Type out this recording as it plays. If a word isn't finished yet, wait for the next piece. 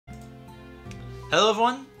Hello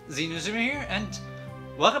everyone, Xenozuma here, and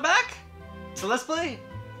welcome back to Let's Play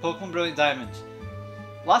Pokemon Brilliant Diamond.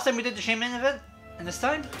 Last time we did the Shaman event, and this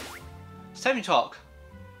time, it's time to talk.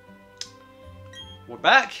 We're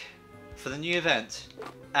back for the new event,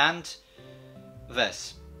 and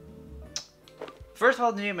this. First of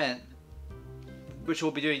all, the new event, which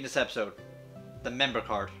we'll be doing this episode, the member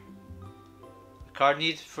card. The card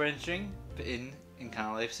needed for entering in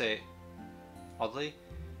Canada Life, say, oddly,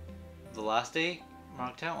 the last day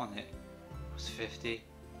marked out on it was 50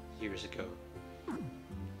 years ago.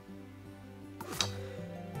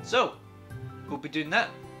 So, we'll be doing that.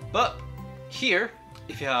 But here,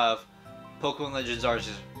 if you have Pokemon Legends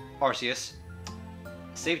Arceus,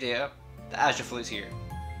 save data, the Azure Flute's here.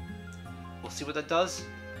 We'll see what that does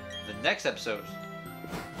in the next episode.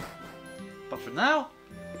 But for now,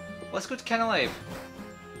 let's go to Canada Life.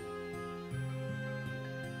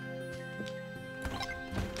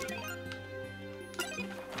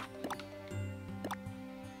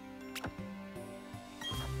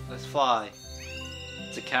 Let's fly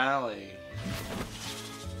to Cali.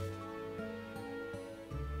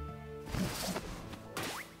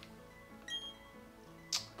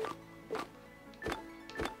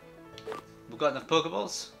 We've got enough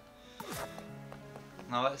Pokeballs.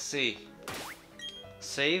 Now let's see.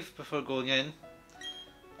 Save before going in,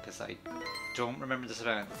 because I don't remember this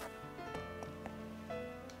event.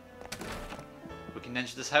 We can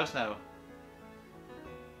enter this house now.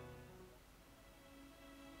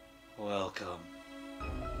 Welcome.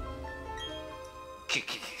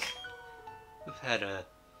 We've had a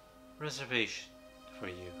reservation for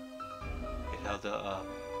you. It held a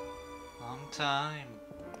long time.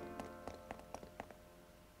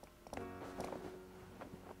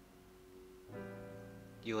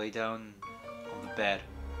 You lay down on the bed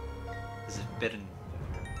as if bidden.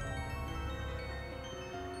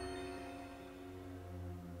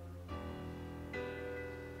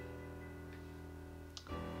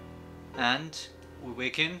 And we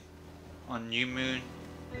waken on New Moon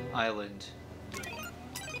Island.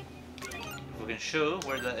 We can show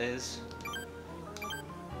where that is.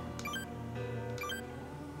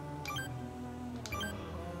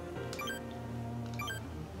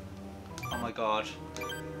 Oh my god.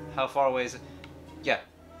 How far away is it? Yeah.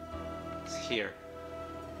 It's here.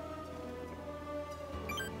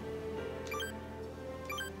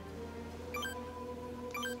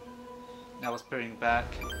 Now let's bring back.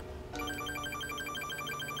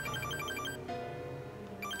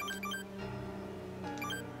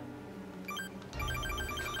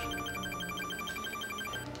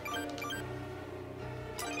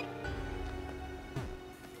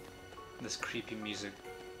 This creepy music.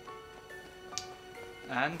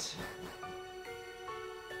 And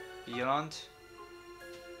beyond.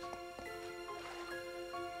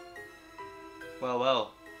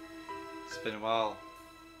 Well, it's been a while.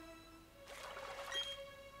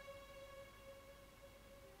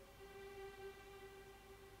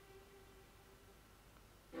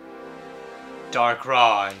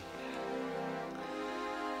 Darkrai.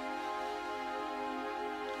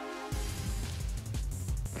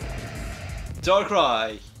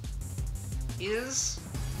 Darkrai is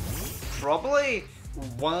probably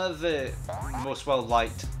one of the most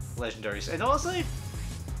well-liked legendaries, and honestly,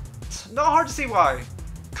 it's not hard to see why.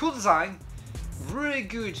 Cool design, really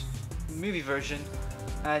good movie version,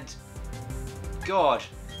 and god,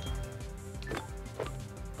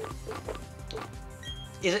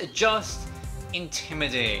 is it just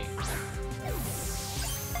intimidating.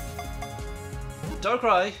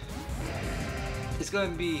 Darkrai is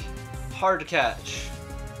going to be hard to catch.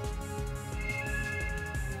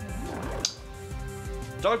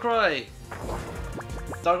 Darkrai's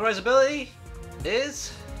ability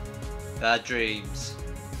is Bad Dreams.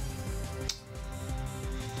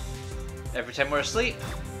 Every time we're asleep,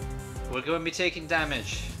 we're going to be taking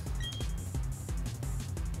damage.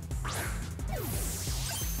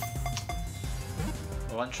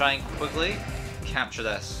 I want to try and quickly capture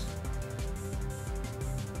this.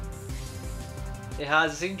 It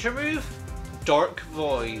has a signature move, Dark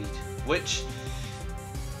Void, which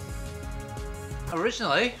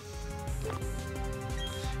originally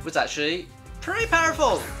was actually pretty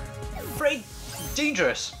powerful, pretty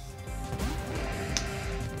dangerous.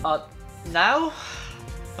 Now,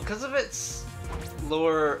 because of its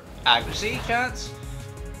lower accuracy chance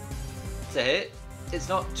to hit, it's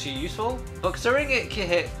not too useful, but considering it can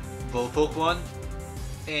hit both Pokemon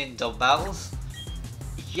in double battles,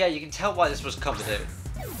 yeah, you can tell why this was covered out.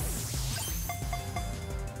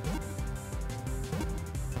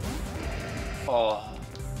 Oh.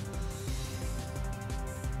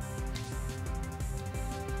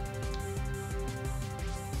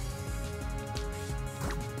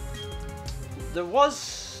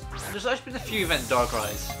 There's actually been a few event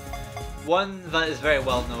Darkrai's. One that is very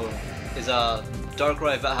well known is a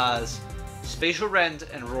Darkrai that has Spatial Rend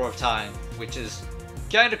and Roar of Time, which is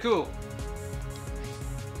kinda cool.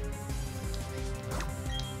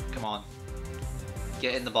 Come on.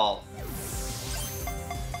 Get in the ball.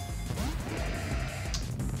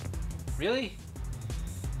 Really?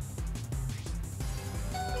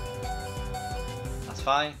 That's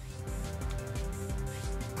fine.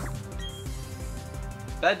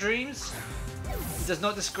 Bad Dreams does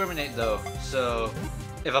not discriminate though, so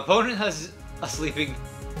if opponent has a sleeping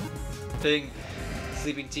team,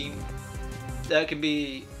 that can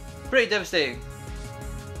be pretty devastating.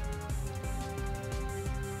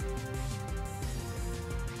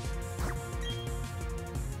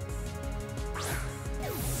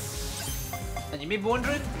 And you may be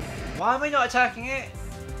wondering, why am I not attacking it?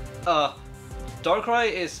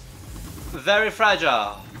 Darkrai is very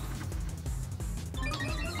fragile.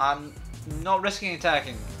 I'm not risking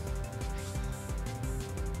attacking.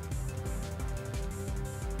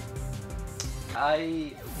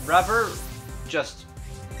 I rather just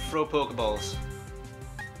throw Pokeballs.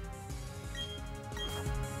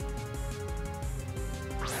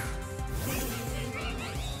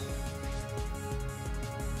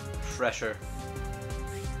 Fresher.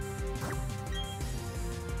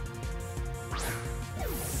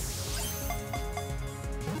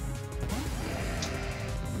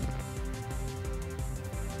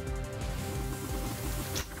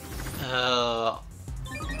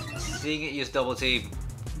 Seeing it use double team,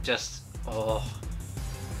 just oh.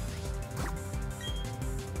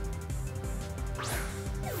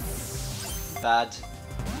 Bad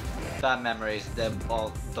memories. Them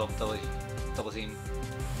all double team.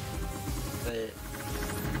 But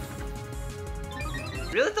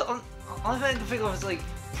really, the only thing I can think of is like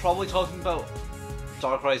probably talking about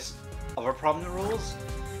Darkrai's other prominent rules,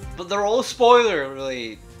 but they're all spoiler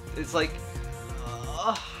really. It's like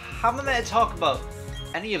how am I meant to talk about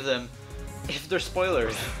any of them if they're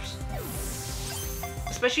spoilers?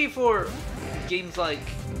 Especially for games like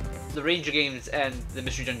the Ranger games and the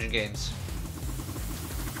Mystery Dungeon games.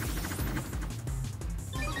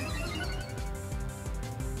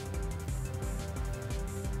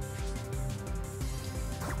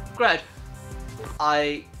 Granted,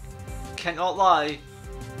 I cannot lie,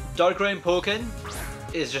 Darkrai and Pokken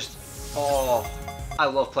is just, oh, I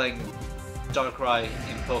love playing Darkrai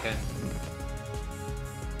in Pokken.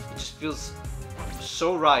 It just feels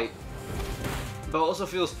so right, but also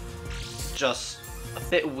feels just a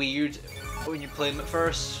bit weird when you play him at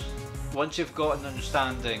first. Once you've got an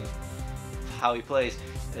understanding of how he plays,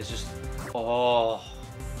 it's just, oh.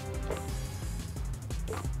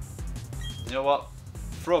 You know what?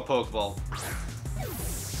 Throw a Pokeball.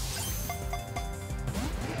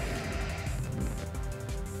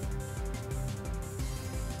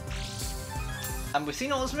 And we've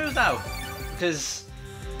seen all his moves now, because,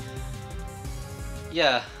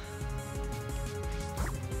 yeah.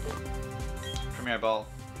 Premier Ball.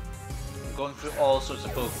 I'm going through all sorts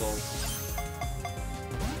of Pokeballs.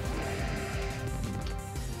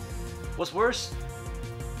 What's worse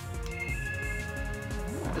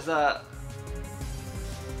is that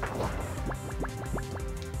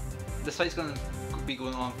this fight's gonna be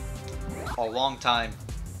going on a long time.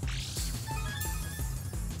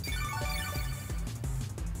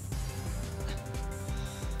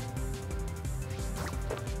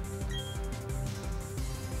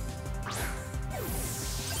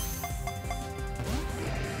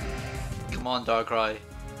 Come on, Darkrai.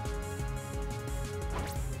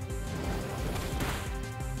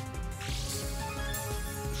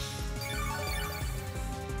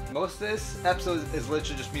 Most of this episode is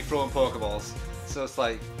literally just me throwing Pokeballs, so it's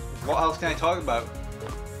like, what else can I talk about?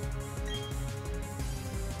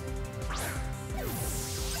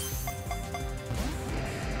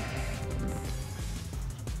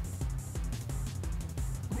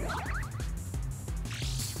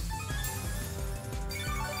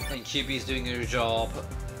 And QB's doing her job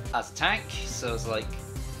as a tank, so it's like,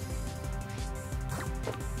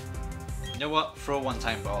 you know what? Throw a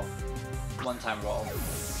one-time ball. One-time roll.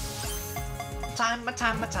 Time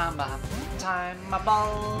my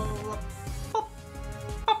ball.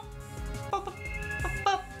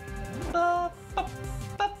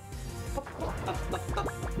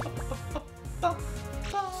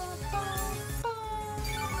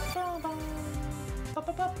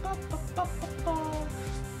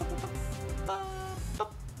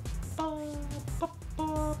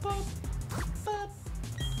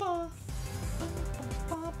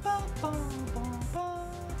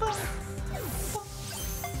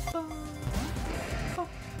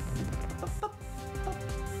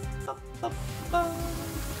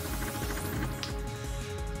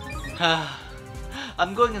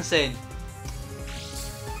 I'm going insane.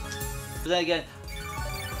 But then again,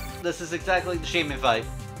 this is exactly the Shaman fight,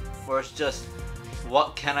 where it's just,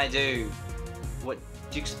 what can I do? What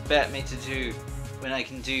do you expect me to do when I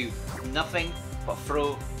can do nothing but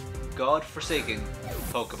throw god-forsaken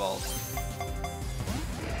Pokeballs?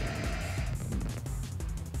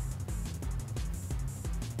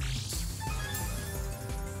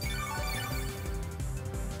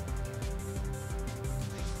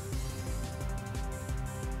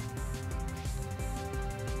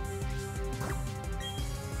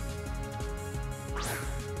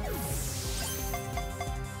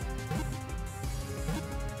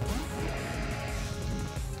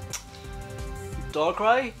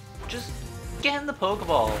 Darkrai, just get in the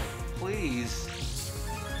Pokeball, please.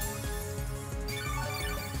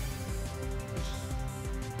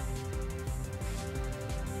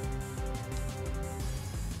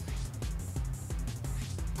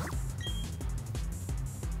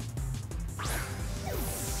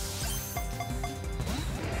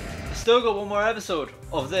 Still got one more episode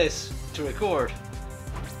of this to record.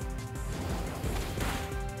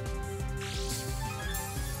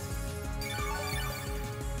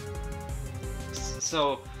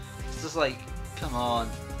 So, it's just like, come on.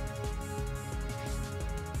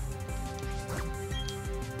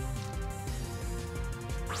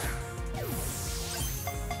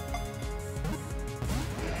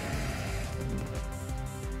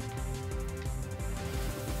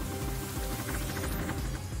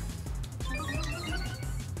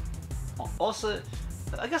 Also,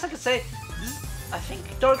 I guess I could say, I think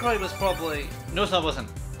Darkrai was probably... No, it wasn't,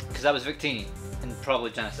 because that was Victini, and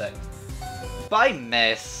probably Genesect. But I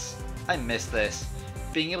miss this.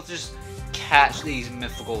 Being able to just catch these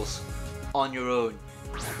mythicals on your own.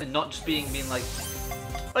 And not just being like,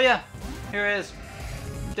 oh yeah, here it is.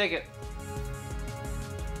 Take it.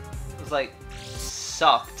 It was like,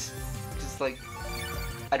 sucked. Just like,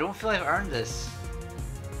 I don't feel I've earned this.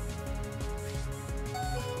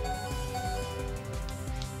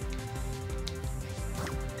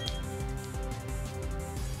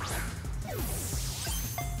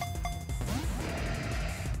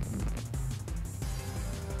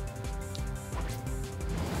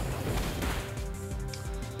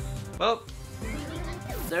 Well,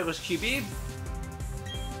 there goes QB.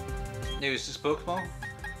 Use this Pokemon.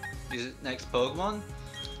 Use it next Pokemon.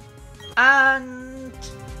 And...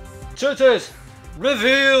 Tutors,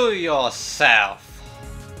 reveal yourself!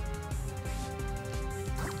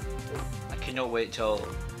 I cannot wait till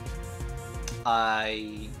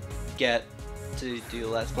I get to do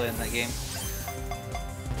Let's Play in that game.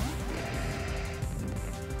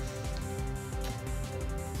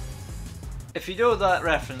 If you know that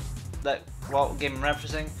reference, that what game I'm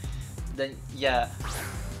referencing, then yeah,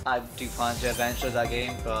 I do plan to eventually that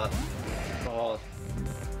game, but God,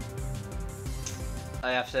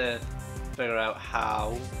 I have to figure out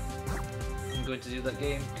how I'm going to do that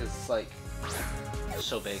game, because it's like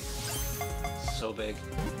so big, so big.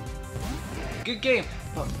 Good game,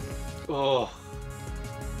 but oh,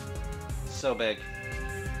 so big.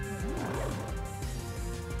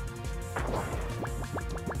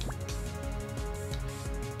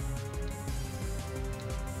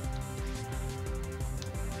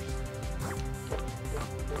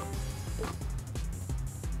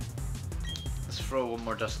 Throw one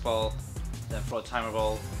more Dusk Ball, then throw a Timer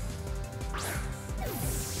Ball.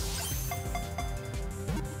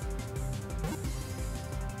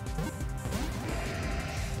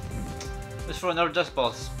 Let's throw another Dusk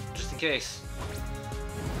Ball, just in case.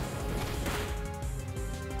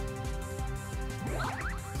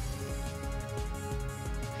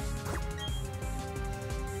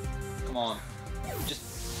 Come on, just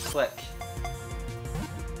click.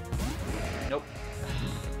 Nope.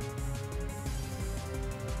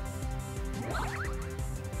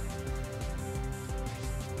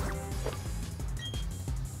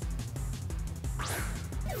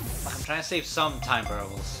 I'm trying to save some time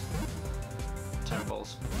barrels. Time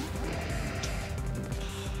balls.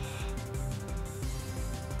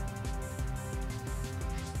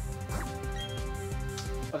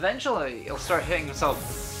 Eventually, he'll start hitting himself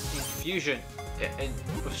in confusion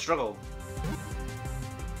with struggle.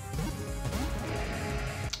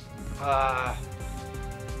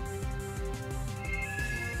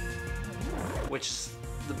 Which is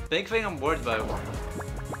the big thing I'm worried about.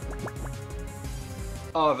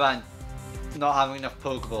 Oh, Van, not having enough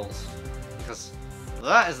Pokeballs, because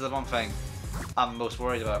that is the one thing I'm most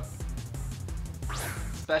worried about,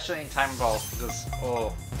 especially in Timer Balls, because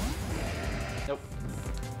oh, nope.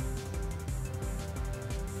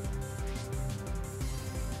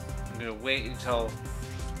 I'm gonna wait until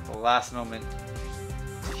the last moment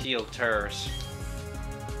to heal terrors.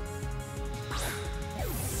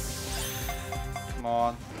 Come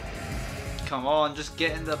on. Come on, just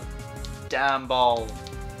get in the damn ball.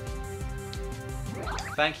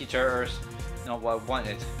 Thank you, terrors. Not what I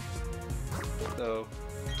wanted. So.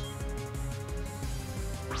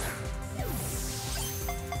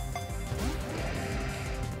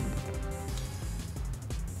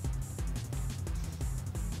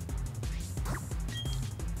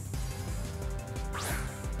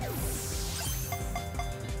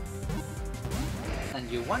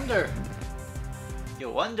 And you wonder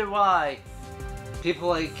why people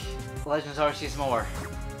like Legends Arceus more.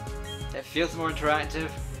 It feels more interactive,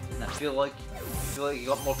 and I feel like you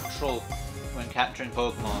got more control when capturing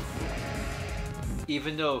Pokemon.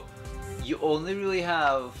 Even though you only really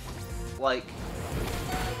have like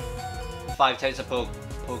 5 types of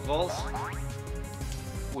Pokeballs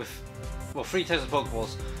with 3 types of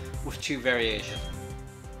Pokeballs with 2 variations.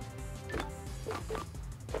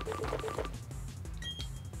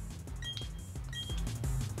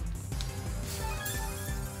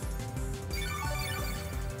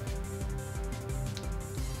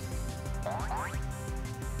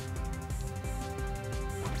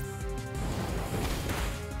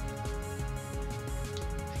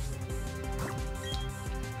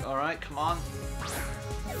 Alright, come on.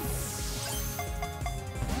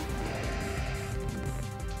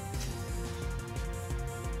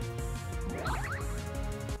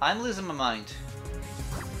 I'm losing my mind.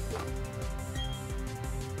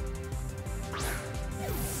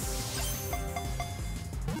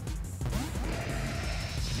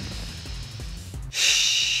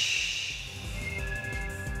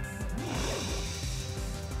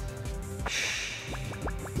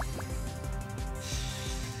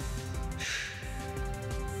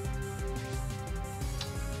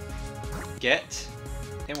 Get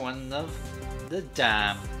in one of the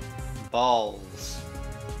damn balls.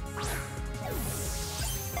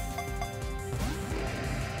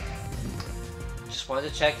 Just wanted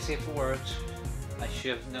to check to see if it worked. I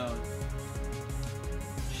should have known.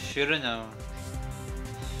 Should have known.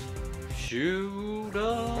 Should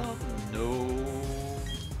have known.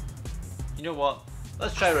 You know what?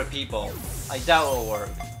 Let's try a repeat ball. I doubt it'll work.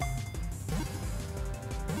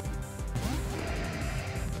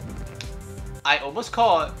 I almost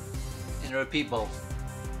caught it in a repeat ball.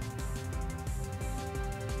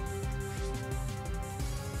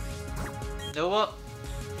 You know what?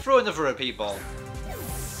 Throw another repeat ball.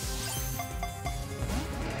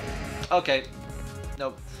 Okay.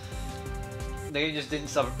 Nope. The game just didn't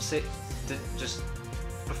just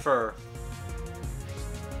prefer.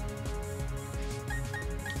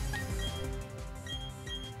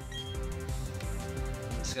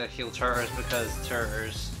 I'm just gonna heal Turtles because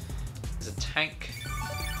Turtles is a tank.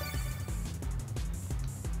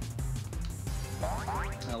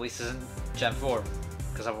 At least isn't Gen 4,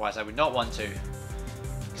 because otherwise I would not want to.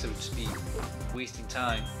 Because it would just be wasting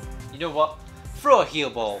time. You know what? Throw a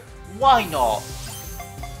heal ball. Why not?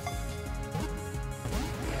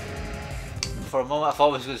 For a moment I thought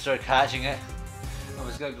I was going to start catching it. I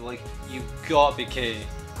was going to be like, you gotta be kidding.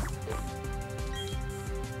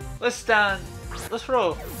 Let's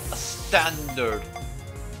throw a standard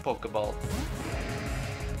Pokeball.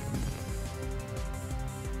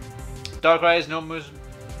 Darkrai, no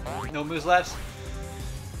moves left.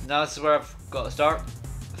 Now this is where I've got to start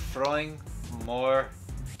throwing more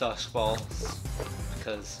Dusk Balls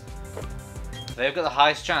because they've got the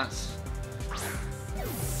highest chance.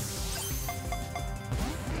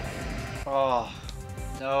 Oh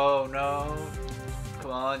no!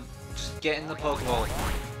 Come on, just get in the Pokeball.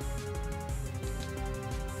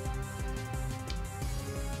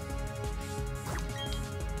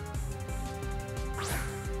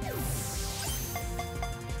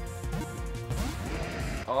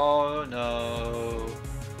 Oh no.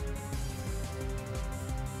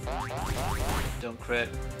 Don't crit.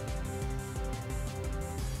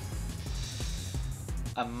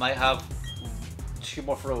 I might have 2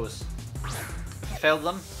 more throws. Failed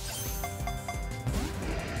them.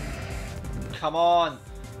 Come on.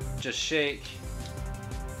 Just shake.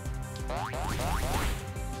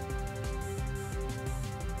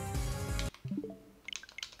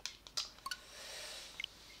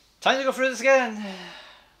 Time to go through this again.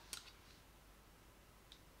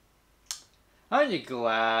 Aren't you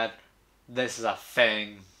glad this is a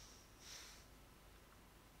thing?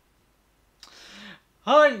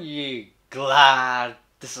 Aren't you glad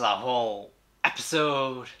this is a whole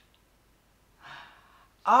episode?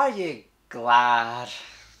 Are you glad?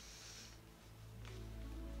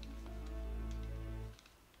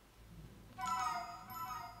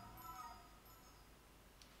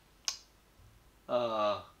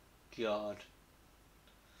 Oh, God.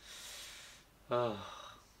 Oh.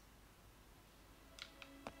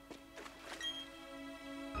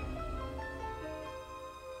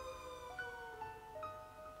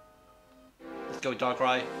 Let's go,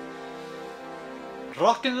 Darkrai.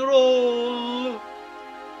 Rock and roll!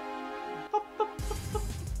 Bum,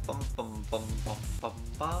 bum, bum, bum, bum,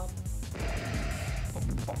 bum. Bum,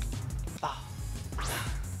 bum, ba.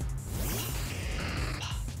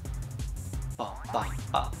 Bum, ba,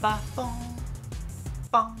 ba, ba, bum.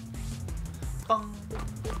 Bum, bum,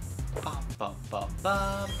 bum, bum, bum,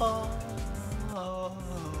 bum, bum.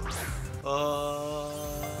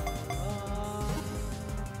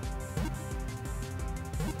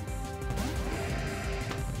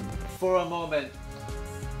 For a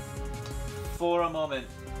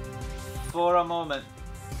moment,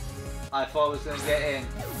 I thought I was gonna get in.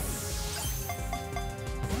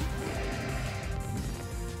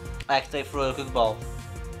 I accidentally threw a cookie ball,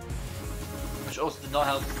 which also did not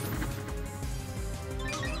help.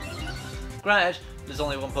 Granted, there's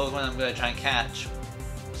only one Pokemon I'm gonna try and catch,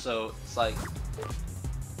 so it's like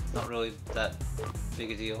not really that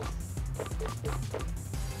big a deal.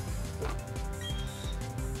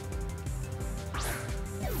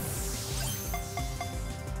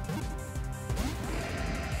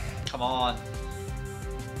 Come on.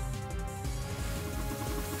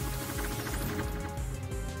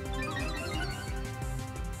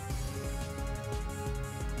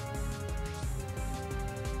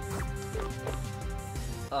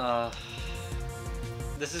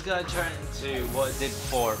 This is gonna turn into what it did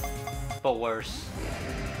before, but worse.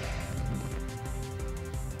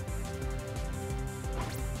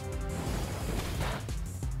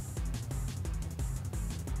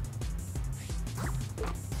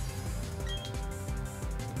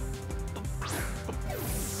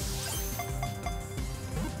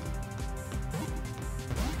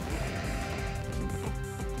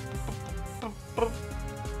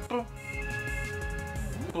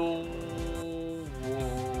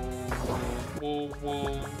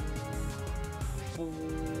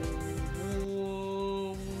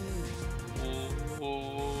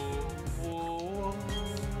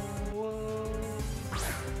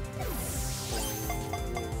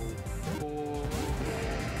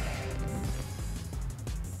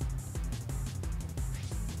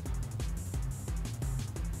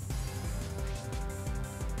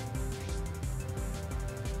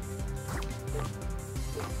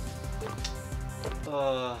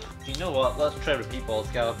 You know what? Let's try repeat ball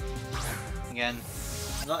scout. Again,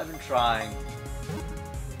 not even trying.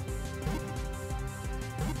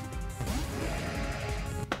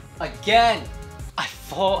 Again! I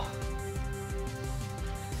thought...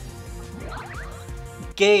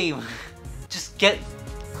 Game! Just get...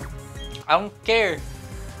 I don't care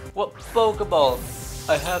what Pokeball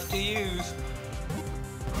I have to use.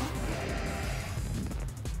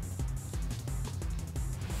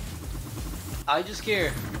 I just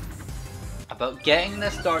care about getting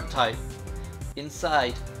this Dark type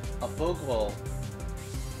inside a Pokeball.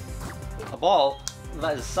 A ball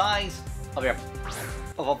that is the size of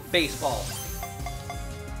a baseball.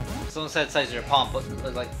 Someone said size of your palm,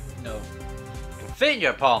 but like, no. It can fit in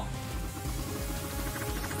your palm.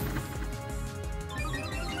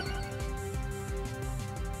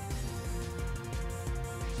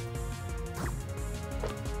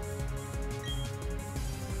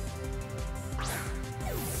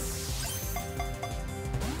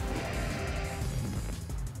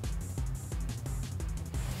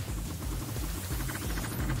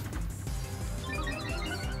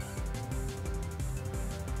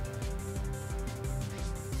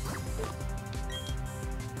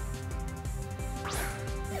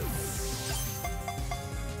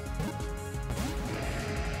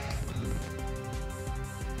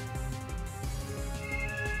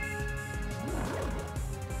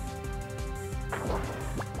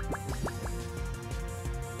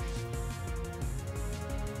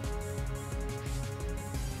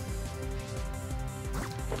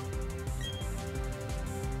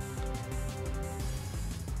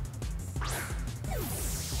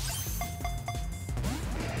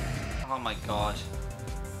 Oh my god.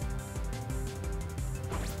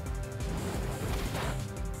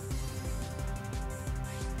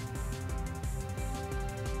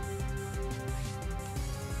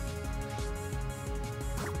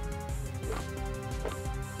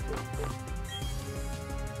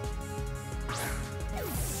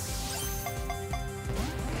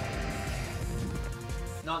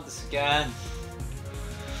 Not this again.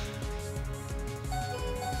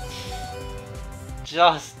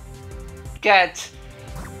 Just get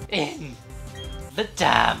in the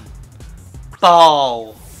damn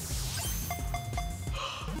ball.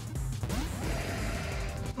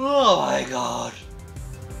 Oh my god.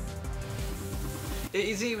 It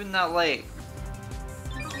isn't even that late.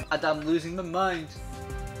 And I'm losing my mind.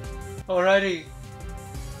 Already.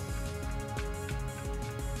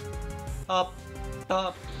 Up,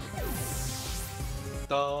 up.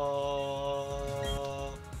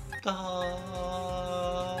 Da, da,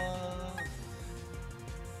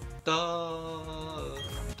 da,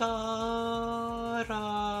 da, da,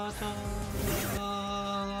 da.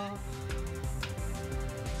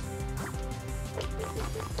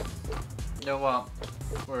 You know what?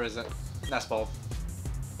 Where is it? Nest ball.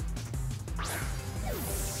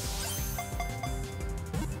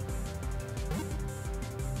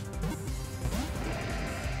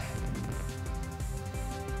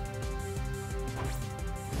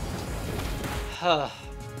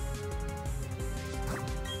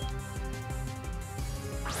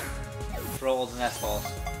 Throw all the nest balls.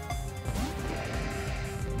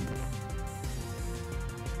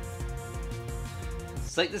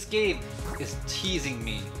 It's like this game is teasing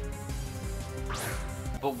me,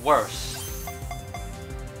 but worse.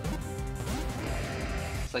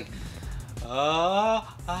 It's like,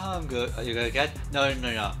 I'm good. Are you gonna catch? No,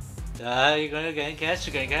 no, no. You're gonna catch.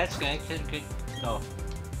 You're gonna catch. You're gonna catch. No.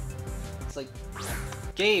 It's like,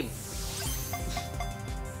 game.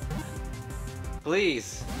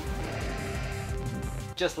 Please.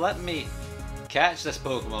 Just let me catch this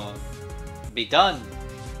Pokemon. Be done.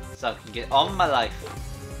 So I can get on with my life.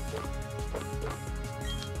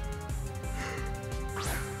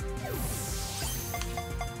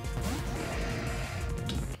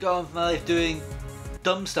 Go on with my life doing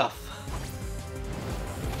dumb stuff.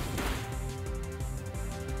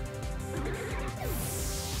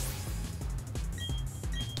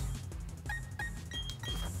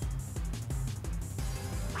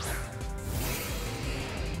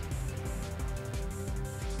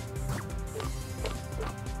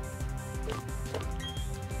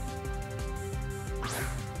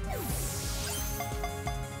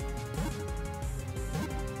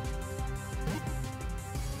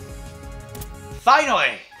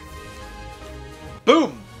 Finally!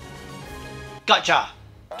 Boom! Gotcha!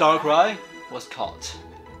 Darkrai was caught.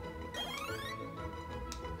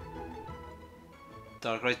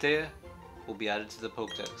 Darkrai data will be added to the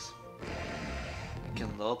Pokédex. It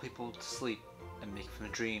can lull people to sleep and make them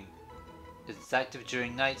dream. It's active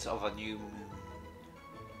during nights of a new moon.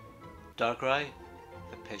 Darkrai,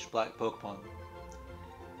 the pitch black Pokemon.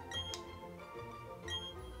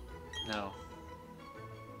 No.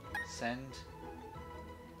 Send.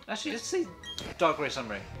 Actually, let's see Darkrai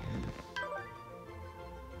summary.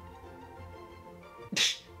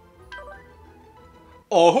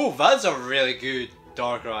 Oh, that's a really good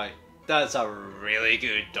Darkrai. That's a really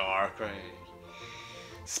good Darkrai.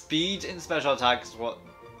 Speed and special attack is what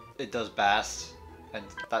it does best, and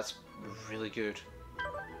that's really good.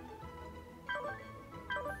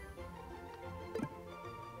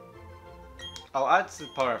 I'll add to the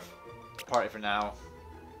party for now.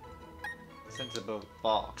 Sensible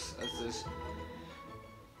box as this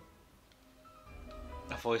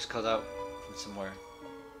a voice cut out from somewhere.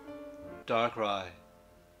 Darkrai,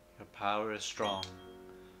 your power is strong.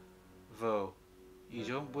 Though you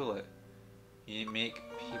don't will it, you make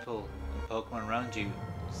people and Pokemon around you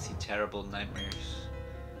see terrible nightmares.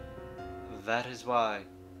 That is why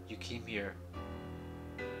you came here.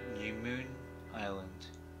 New Moon Island.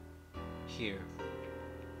 Here,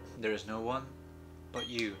 there is no one but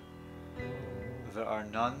you. There are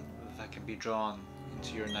none that can be drawn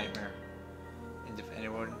into your nightmare, and if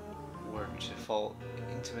anyone were to fall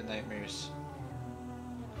into the nightmares,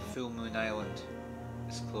 Full Moon Island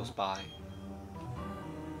is close by.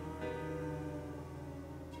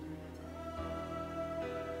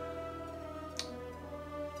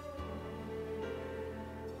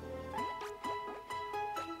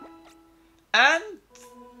 And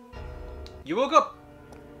you woke up.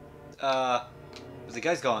 The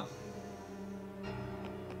guy's gone.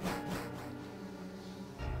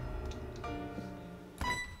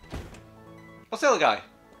 What's the other guy?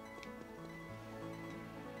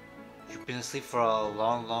 You've been asleep for a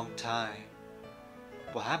long, long time.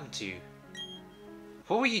 What happened to you?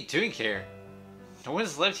 What were you doing here? No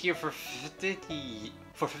one's lived here for 50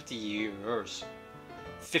 years.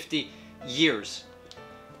 50 years.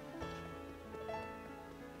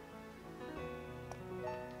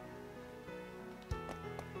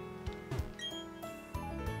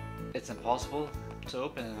 It's impossible to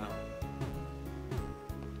open it now.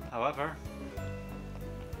 However,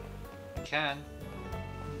 we can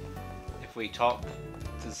if we talk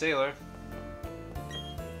to the sailor.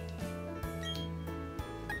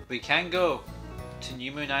 we can go to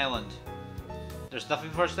New Moon Island. There's nothing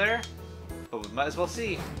for us there, but we might as well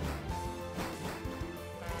see.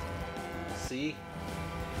 See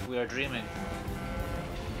if we are dreaming.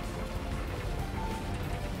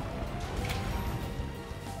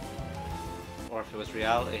 Or if it was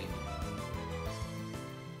reality.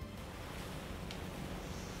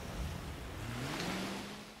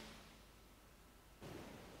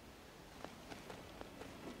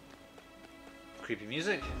 Creepy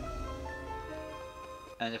music.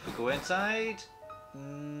 And if we go inside,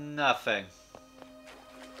 nothing.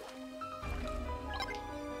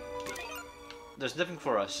 There's nothing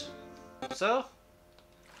for us. So,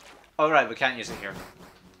 alright, we can't use it here.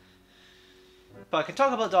 But I can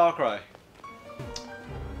talk about Darkrai.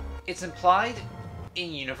 It's implied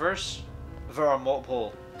in universe there are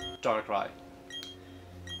multiple Darkrai.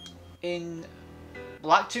 In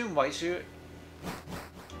Black 2 and White Suit,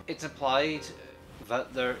 it's implied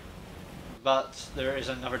that there is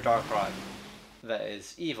another Darkrai that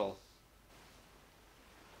is evil.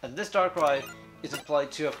 And this Darkrai is implied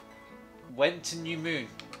to have went to New Moon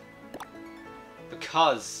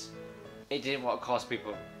because it didn't want to cause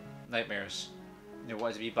people nightmares. It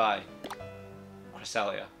wanted to be by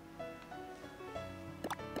Cresselia.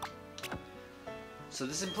 So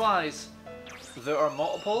this implies there are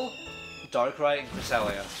multiple Darkrai in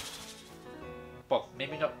Cresselia. Well,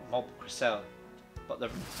 maybe not multiple Cresselia, but there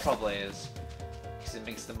probably is, because it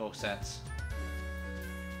makes the most sense.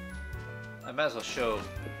 I might as well show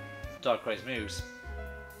Darkrai's moves,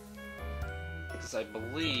 because I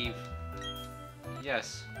believe,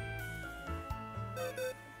 yes,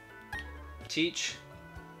 teach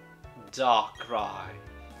Darkrai.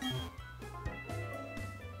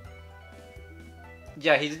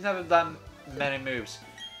 Yeah, he didn't have that many moves.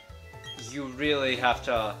 You really have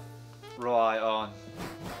to rely on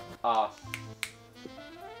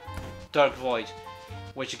Dark Void,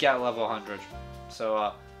 which you get at level 100.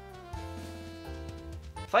 So,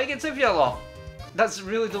 fight against Sylvia a lot. That's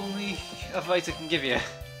really the only advice I can give you.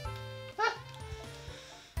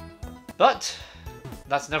 But,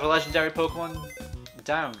 that's another legendary Pokemon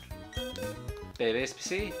down. Baby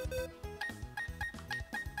SPC.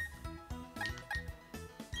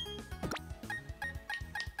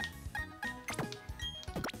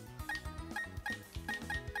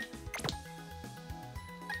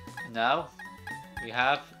 Now, we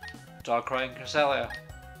have Darkrai and Cresselia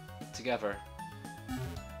together.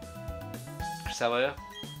 Cresselia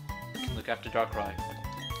can look after Darkrai.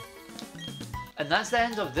 And that's the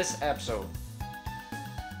end of this episode.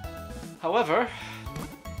 However,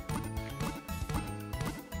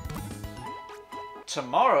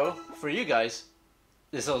 tomorrow, for you guys,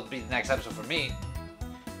 this will be the next episode for me,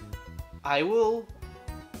 I will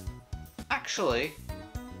actually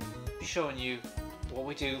be showing you what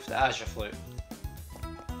we do with the Azure Flute.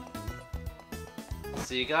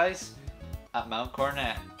 See you guys at Mount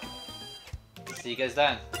Coronet. See you guys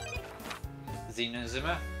then. Xeno and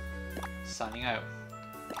Zuma, signing out.